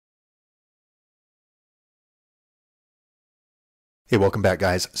Hey, welcome back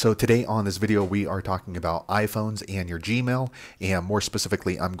guys. So today on this video, we are talking about iPhones and your Gmail, and more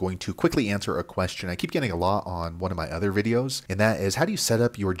specifically, I'm going to quickly answer a question I keep getting a lot on one of my other videos, and that is how do you set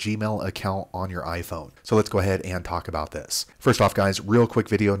up your Gmail account on your iPhone? So let's go ahead and talk about this. First off guys, real quick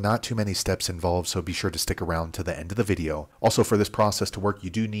video, not too many steps involved, so be sure to stick around to the end of the video. Also, for this process to work, you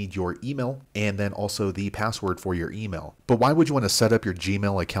do need your email and then also the password for your email. But why would you want to set up your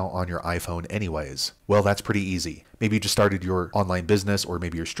Gmail account on your iPhone anyways? Well, that's pretty easy. Maybe you just started your online business, or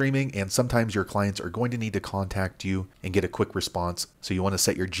maybe you're streaming, and sometimes your clients are going to need to contact you and get a quick response, so you want to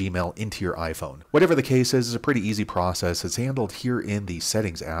set your Gmail into your iPhone. Whatever the case is, it's a pretty easy process. It's handled here in the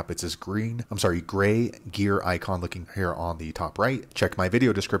settings app. It's this gray gear icon looking here on the top right. Check my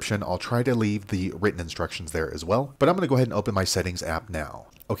video description. I'll try to leave the written instructions there as well, but I'm going to go ahead and open my settings app now.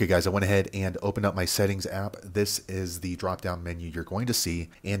 Okay guys, I went ahead and opened up my settings app. This is the drop-down menu you're going to see.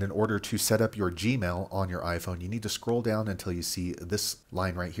 And in order to set up your Gmail on your iPhone, you need to scroll down until you see this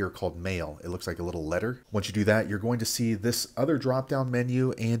line right here called Mail. It looks like a little letter. Once you do that, you're going to see this other drop-down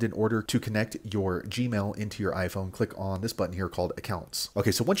menu. And in order to connect your Gmail into your iPhone, click on this button here called Accounts.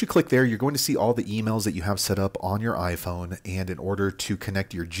 Okay, so once you click there, you're going to see all the emails that you have set up on your iPhone. And in order to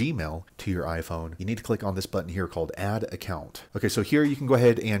connect your Gmail to your iPhone, you need to click on this button here called Add Account. Okay, so here you can go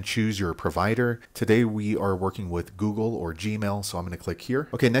ahead and choose your provider. Today we are working with Google or Gmail, so I'm going to click here.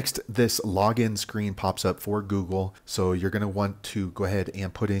 Okay, next this login screen pops up for Google, so you're going to want to go ahead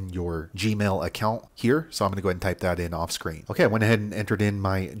and put in your Gmail account here. So I'm going to go ahead and type that in off screen. Okay, I went ahead and entered in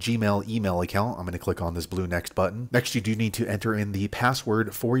my Gmail email account. I'm going to click on this blue next button. Next, you do need to enter in the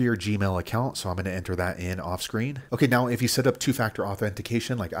password for your Gmail account, so I'm going to enter that in off screen. Okay, now if you set up two-factor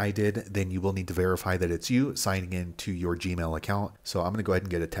authentication like I did, then you will need to verify that it's you signing into your Gmail account. So I'm going to go ahead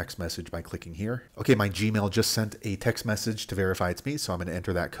and get a text message by clicking here. Okay, my Gmail just sent a text message to verify it's me, so I'm going to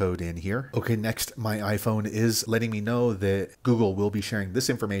enter that code in here. Okay, next my iPhone is letting me know that Google will be sharing this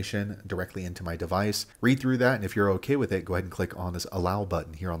information directly into my device. Read through that, and if you're okay with it, go ahead and click on this allow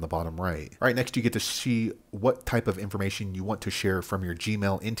button here on the bottom right. All right, next you get to see what type of information you want to share from your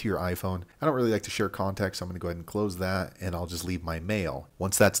Gmail into your iPhone. I don't really like to share contacts, so I'm going to go ahead and close that, and I'll just leave my mail.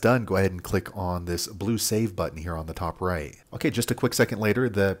 Once that's done, go ahead and click on this blue save button here on the top right. Okay, just a quick second later,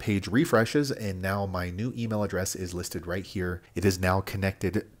 the page refreshes, and now my new email address is listed right here. It is now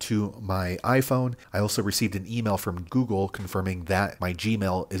connected to my iPhone. I also received an email from Google confirming that my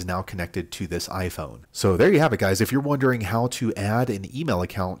Gmail is now connected to this iPhone. So there you have it guys. If you're wondering how to add an email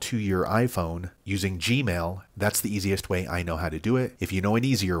account to your iPhone using Gmail, that's the easiest way I know how to do it. If you know an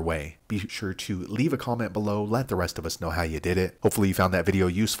easier way, be sure to leave a comment below. Let the rest of us know how you did it. Hopefully you found that video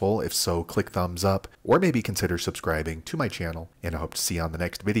useful. If so, click thumbs up or maybe consider subscribing to my channel, and I hope to see you on the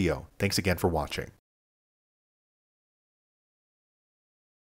next video. Thanks again for watching.